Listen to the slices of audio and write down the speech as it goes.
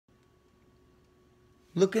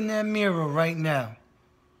Look in that mirror right now.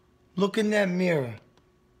 Look in that mirror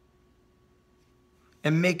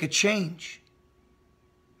and make a change.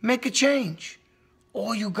 Make a change.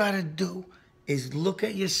 All you gotta do is look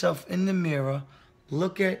at yourself in the mirror,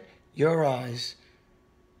 look at your eyes,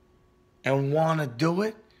 and wanna do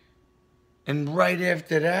it. And right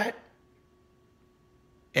after that,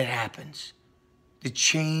 it happens. The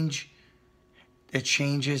changes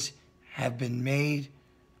have been made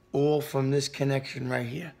all from this connection right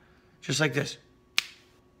here. Just like this.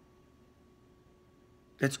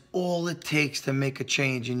 That's all it takes to make a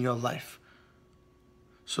change in your life.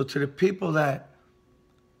 So to the people that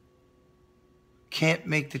can't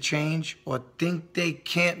make the change or think they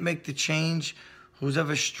can't make the change, who's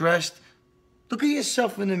ever stressed, look at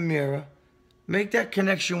yourself in the mirror, make that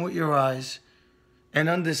connection with your eyes, and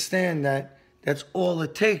understand that that's all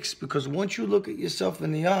it takes. Because once you look at yourself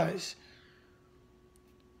in the eyes,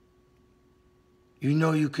 you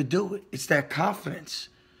know you could do it. It's that confidence.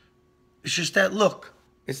 It's just that look.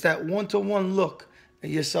 It's that one-to-one look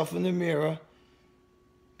at yourself in the mirror.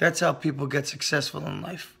 That's how people get successful in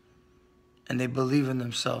life. And they believe in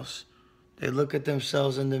themselves. They look at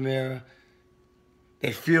themselves in the mirror.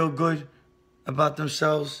 They feel good about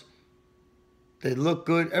themselves. They look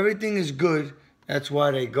good. Everything is good. That's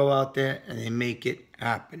why they go out there and they make it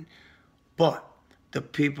happen. But the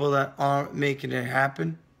people that aren't making it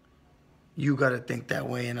happen, you got to think that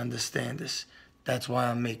way and understand this. That's why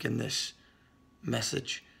I'm making this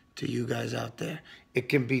message to you guys out there. It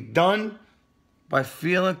can be done by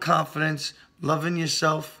feeling confidence, loving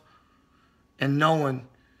yourself, and knowing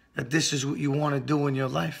that this is what you want to do in your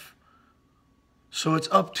life. So it's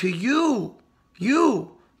up to you.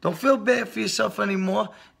 You. Don't feel bad for yourself anymore.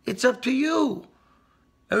 It's up to you.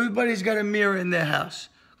 Everybody's got a mirror in their house.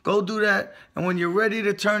 Go do that. And when you're ready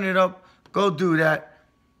to turn it up, go do that.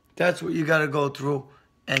 That's what you got to go through.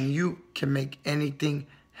 And you can make anything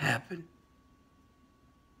happen.